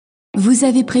Vous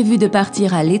avez prévu de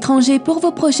partir à l'étranger pour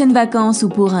vos prochaines vacances ou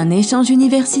pour un échange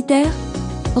universitaire?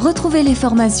 Retrouvez les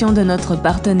formations de notre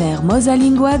partenaire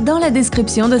Mosalingua dans la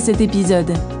description de cet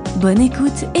épisode. Bonne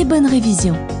écoute et bonne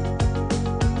révision.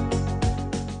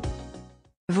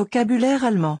 Vocabulaire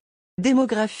allemand.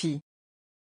 Démographie.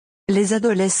 Les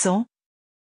adolescents.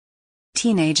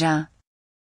 Teenager.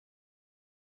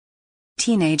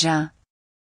 Teenager.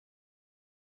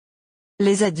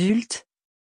 Les adultes.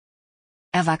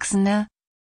 Erwachsene.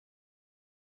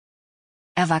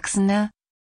 Erwachsene.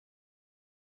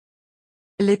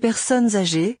 Les personnes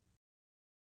âgées.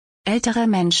 Ältere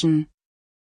Menschen.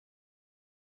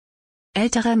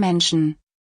 Ältere Menschen.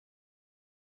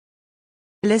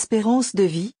 L'espérance de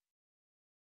vie.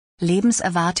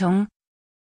 Lebenserwartung.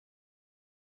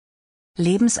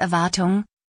 Lebenserwartung.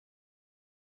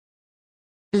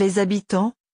 Les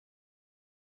habitants.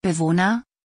 Bewohner.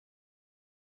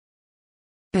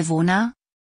 Bewohner.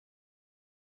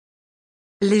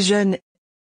 Les jeunes.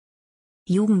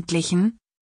 Jugendlichen.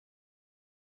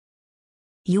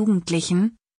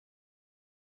 Jugendlichen.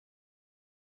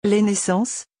 Les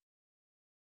naissances.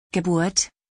 Geburt.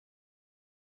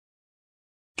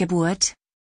 Geburt.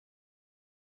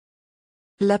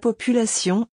 La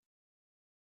population.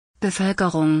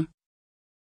 Bevölkerung.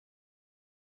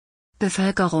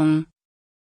 Bevölkerung.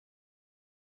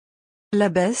 La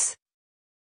baisse.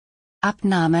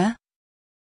 Abnahme.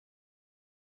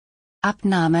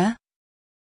 Abnahme.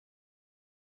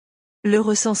 Le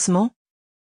recensement.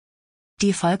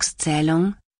 Die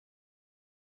Volkszählung.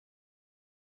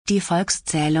 Die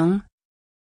Volkszählung.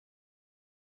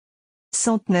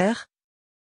 Centenaire.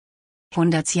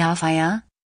 Hundertsjahrfeier.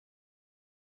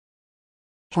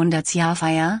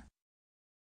 Hundertsjahrfeier.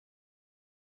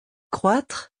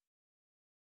 Croître.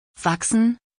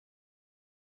 Wachsen.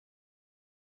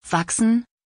 Wachsen.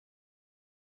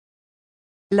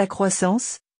 La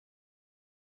croissance.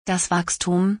 Das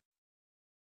Wachstum.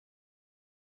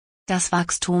 Das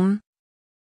Wachstum.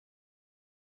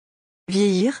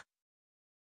 Vieillir.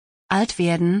 Alt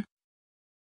werden.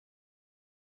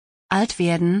 Alt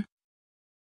werden.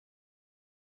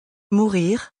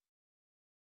 Mourir.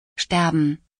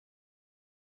 Sterben.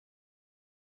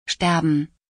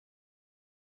 Sterben.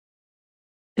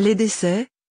 Les décès.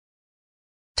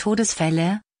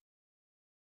 Todesfälle.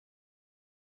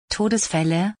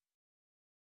 Todesfälle.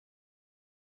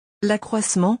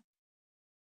 L'accroissement.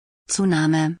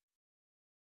 Zunahme.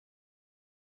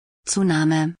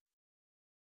 Zunahme.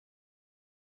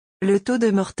 Le taux de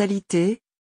mortalité.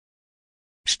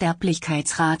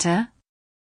 Sterblichkeitsrate.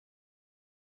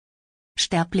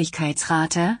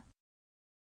 Sterblichkeitsrate.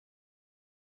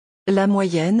 La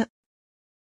moyenne.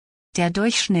 Der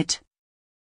Durchschnitt.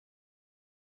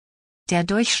 Der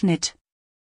Durchschnitt.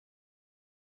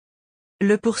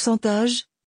 Le pourcentage.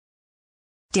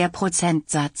 Der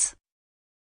Prozentsatz.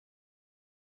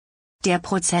 Der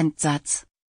Prozentsatz.